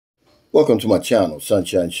Welcome to my channel,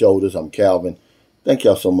 Sunshine Shoulders. I'm Calvin. Thank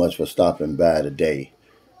y'all so much for stopping by today.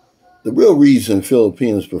 The real reason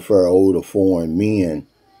Filipinos prefer older foreign men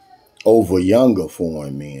over younger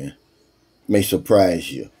foreign men may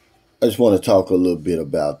surprise you. I just want to talk a little bit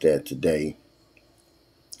about that today.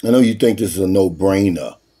 I know you think this is a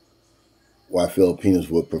no-brainer, why Filipinos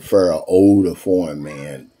would prefer an older foreign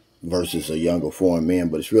man versus a younger foreign man,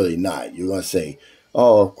 but it's really not. You're going to say,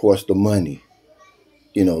 oh, of course, the money,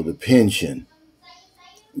 the pension,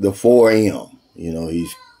 the 4M,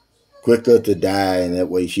 he's quicker to die and that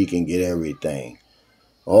way she can get everything.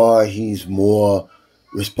 Or he's more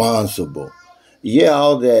responsible. Yeah,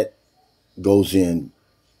 all that goes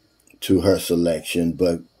into her selection,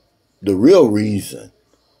 but the real reason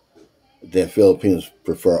that Filipinos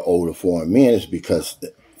prefer older foreign men is because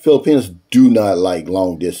Filipinos do not like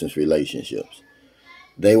long distance relationships.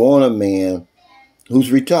 They want a man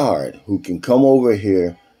who's retired, who can come over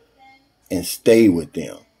here and stay with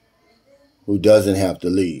them, who doesn't have to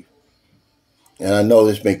leave. And I know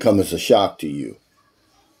this may come as a shock to you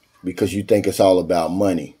because you think it's all about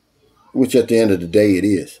money, which at the end of the day it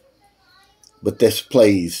is. But this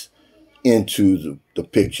plays into the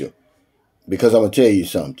picture because I'm going to tell you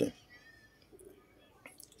something.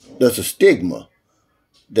 There's a stigma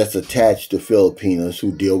that's attached to Filipinos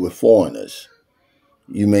who deal with foreigners.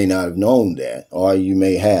 You may not have known that, or you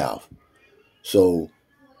may have. So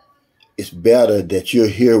it's better that you're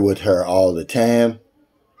here with her all the time,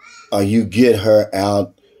 or you get her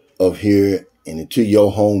out of here and into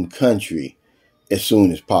your home country as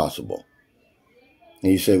soon as possible.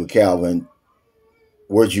 And you say, well, Calvin,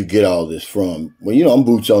 where'd you get all this from? Well, I'm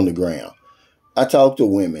boots on the ground. I talk to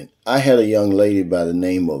women. I had a young lady by the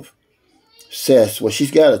name of Cess. Well,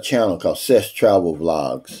 she's got a channel called Cess Travel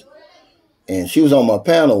Vlogs. And she was on my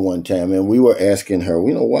panel one time, and we were asking her,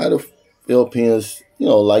 why do Filipinos,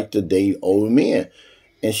 like to date older men?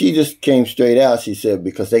 And she just came straight out. She said,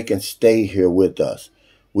 because they can stay here with us.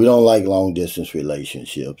 We don't like long distance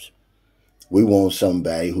relationships. We want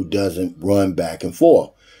somebody who doesn't run back and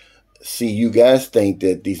forth. See, you guys think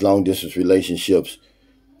that these long distance relationships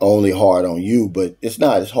are only hard on you, but it's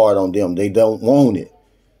not. It's hard on them. They don't want it.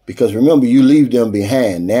 Because remember, you leave them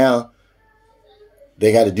behind. Now,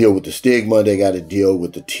 they got to deal with the stigma. They got to deal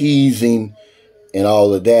with the teasing and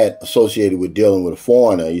all of that associated with dealing with a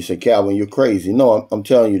foreigner. You say, Calvin, you're crazy. No, I'm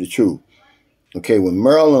telling you the truth. Okay, when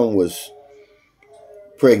Marilyn was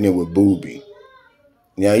pregnant with Booby,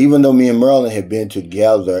 now, even though me and Marilyn had been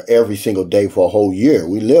together every single day for a whole year,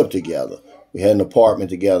 we lived together. We had an apartment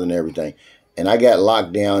together and everything. And I got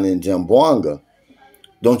locked down in Zamboanga.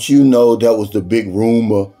 Don't you know that was the big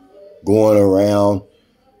rumor going around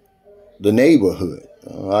the neighborhood?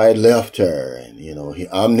 I had left her and,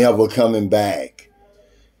 I'm never coming back.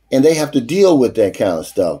 And they have to deal with that kind of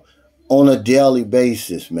stuff on a daily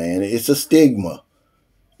basis, man. It's a stigma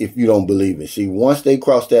if you don't believe it. See, once they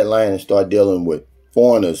cross that line and start dealing with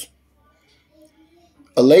foreigners,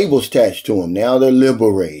 a label's attached to them. Now they're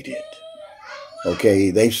liberated. Okay,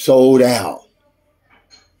 they've sold out.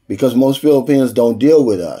 Because most Filipinos don't deal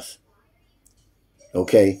with us.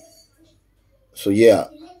 Okay, so yeah,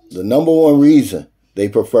 the number one reason they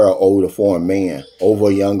prefer an older foreign man over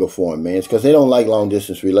a younger foreign man is because they don't like long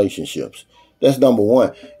distance relationships. That's number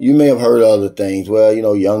one. You may have heard other things. Well,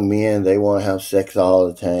 young men, they want to have sex all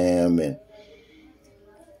the time, and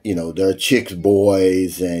they're chicks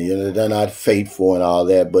boys, and they're not faithful and all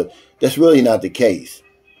that. But that's really not the case.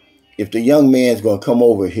 If the young man's going to come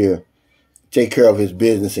over here, take care of his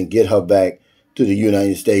business and get her back to the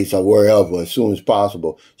United States or wherever as soon as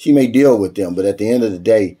possible, she may deal with them. But at the end of the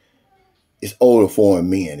day, it's older foreign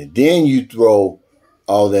men. And then you throw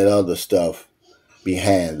all that other stuff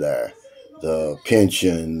behind there. The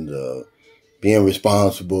pension, the being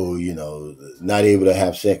responsible, not able to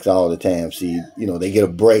have sex all the time. See, they get a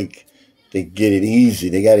break. They get it easy.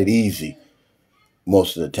 They got it easy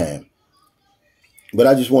most of the time. But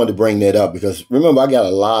I just wanted to bring that up because, remember, I got a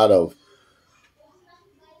lot of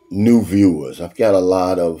new viewers. I've got a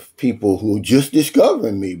lot of people who are just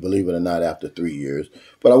discovering me, believe it or not, after 3 years.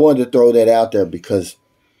 But I wanted to throw that out there because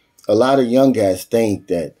a lot of young guys think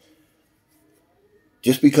that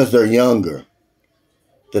just because they're younger,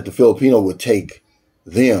 that the Filipino would take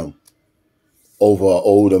them over an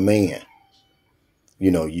older man.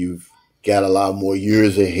 You've got a lot more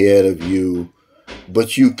years ahead of you,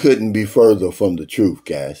 but you couldn't be further from the truth,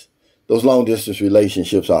 guys. Those long distance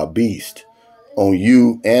relationships are a beast on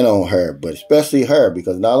you and on her, but especially her,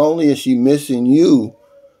 because not only is she missing you,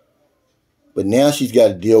 but now she's got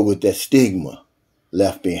to deal with that stigma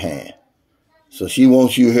left behind. So she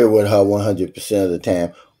wants you here with her 100% of the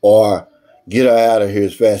time, or Get her out of here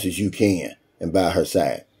as fast as you can and by her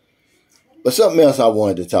side. But something else I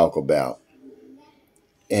wanted to talk about,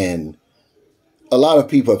 and a lot of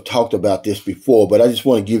people have talked about this before, but I just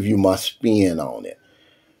want to give you my spin on it.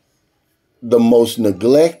 The most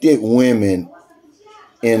neglected women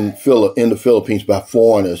in the Philippines by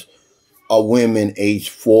foreigners are women aged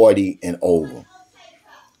 40 and over.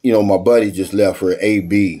 You know, my buddy just left for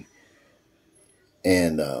AB,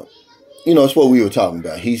 and it's what we were talking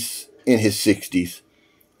about. He's in his 60s,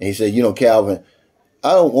 and he said, Calvin,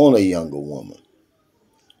 I don't want a younger woman.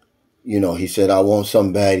 He said, I want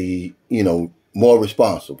somebody, more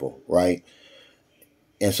responsible, right?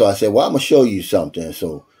 And so I said, well, I'm going to show you something.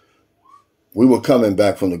 So we were coming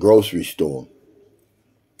back from the grocery store,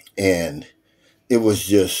 and it was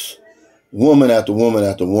just woman after woman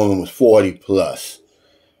after woman was 40 plus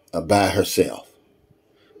by herself.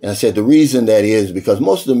 And I said, the reason that is because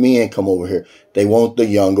most of the men come over here, they want the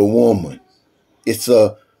younger woman. It's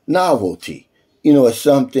a novelty. It's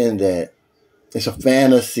something that, it's a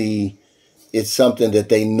fantasy. It's something that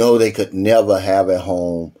they know they could never have at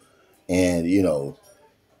home. And,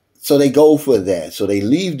 so they go for that. So they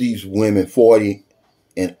leave these women 40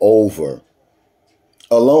 and over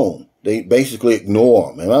alone. They basically ignore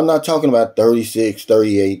them. And I'm not talking about 36,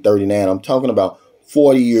 38, 39. I'm talking about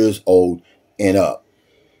 40 years old and up.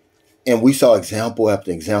 And we saw example after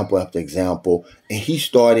example after example. And he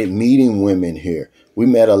started meeting women here. We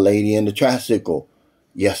met a lady in the tricycle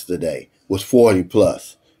yesterday, was 40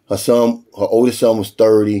 plus. Her oldest son was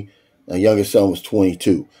 30. Her youngest son was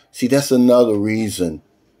 22. See, that's another reason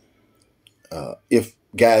if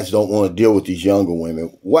guys don't want to deal with these younger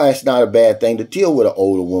women, why it's not a bad thing to deal with an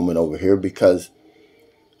older woman over here, because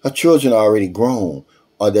her children are already grown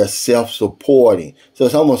or they're self-supporting. So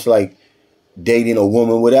it's almost like dating a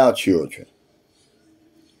woman without children.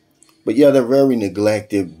 But yeah, they're very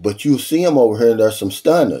neglected, but you'll see them over here. There's some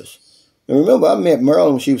stunners. And remember, I met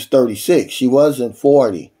Marilyn when she was 36. She wasn't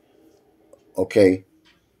 40. Okay.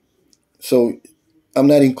 So I'm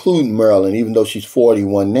not including Marilyn, even though she's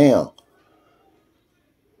 41 now.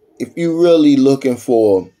 If you're really looking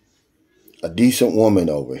for a decent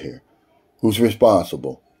woman over here who's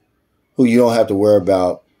responsible, who you don't have to worry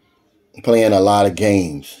about playing a lot of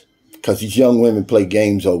games, because these young women play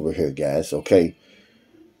games over here, guys, okay?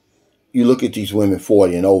 You look at these women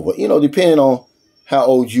 40 and over, depending on how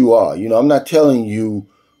old you are. I'm not telling you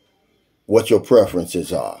what your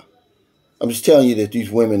preferences are. I'm just telling you that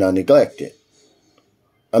these women are neglected.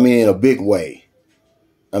 I mean, in a big way.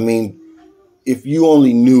 I mean, if you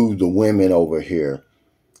only knew the women over here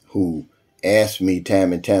who ask me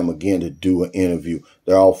time and time again to do an interview,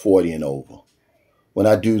 they're all 40 and over. When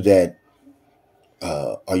I do that,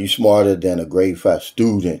 are you smarter than a grade 5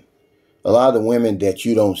 student? A lot of the women that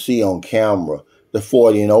you don't see on camera, they're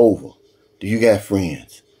 40 and over. Do you got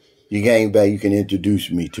friends? You got anybody you can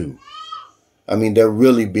introduce me to? I mean, they're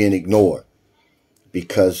really being ignored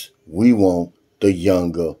because we want the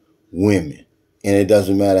younger women. And it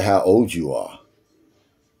doesn't matter how old you are.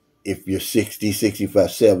 If you're 60,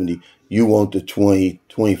 65, 70, you want the 20,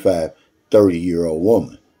 25, 30-year-old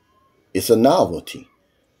woman. It's a novelty.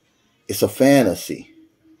 It's a fantasy.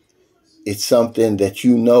 It's something that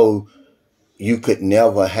you could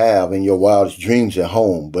never have in your wildest dreams at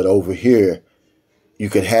home, but over here, you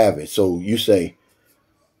could have it. So you say,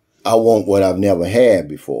 I want what I've never had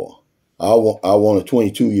before. I want a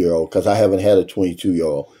 22-year-old because I haven't had a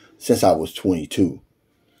 22-year-old since I was 22.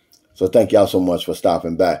 So thank y'all so much for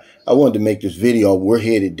stopping by. I wanted to make this video. We're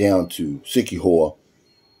headed down to Siquijor,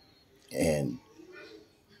 and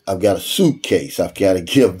I've got a suitcase I've got to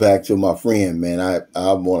give back to my friend, man.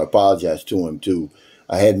 I want to apologize to him, too.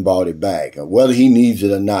 I hadn't bought it back. Whether he needs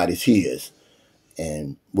it or not, it's his.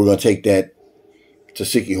 And we're going to take that to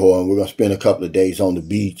Siquijor, and we're going to spend a couple of days on the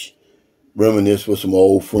beach, reminisce with some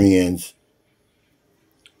old friends,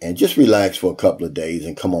 and just relax for a couple of days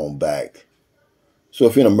and come on back. So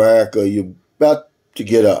if in America, you're about to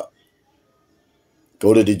get up,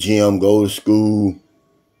 go to the gym, go to school,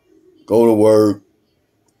 go to work,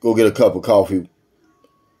 go get a cup of coffee,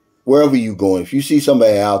 wherever you're going. If you see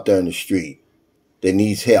somebody out there in the street that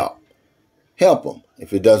needs help, help them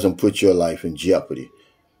if it doesn't put your life in jeopardy.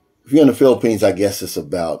 If you're in the Philippines, I guess it's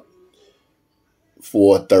about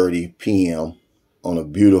 4:30 p.m. on a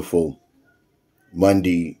beautiful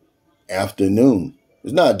Monday afternoon.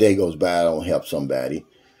 There's not a day goes by I don't help somebody.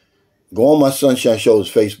 Go on my Sunshine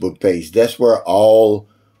Show's Facebook page. That's where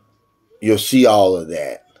you'll see all of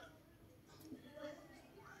that.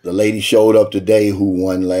 The lady showed up today who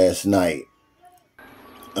won last night.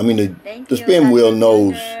 I mean, the spin wheel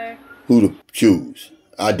knows who to choose.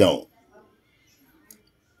 I don't.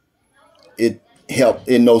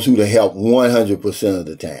 it knows who to help 100% of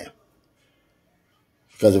the time.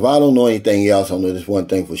 Because if I don't know anything else, I know this one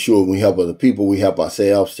thing for sure. When we help other people, we help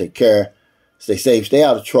ourselves. Take care. Stay safe. Stay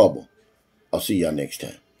out of trouble. I'll see y'all next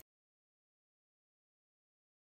time.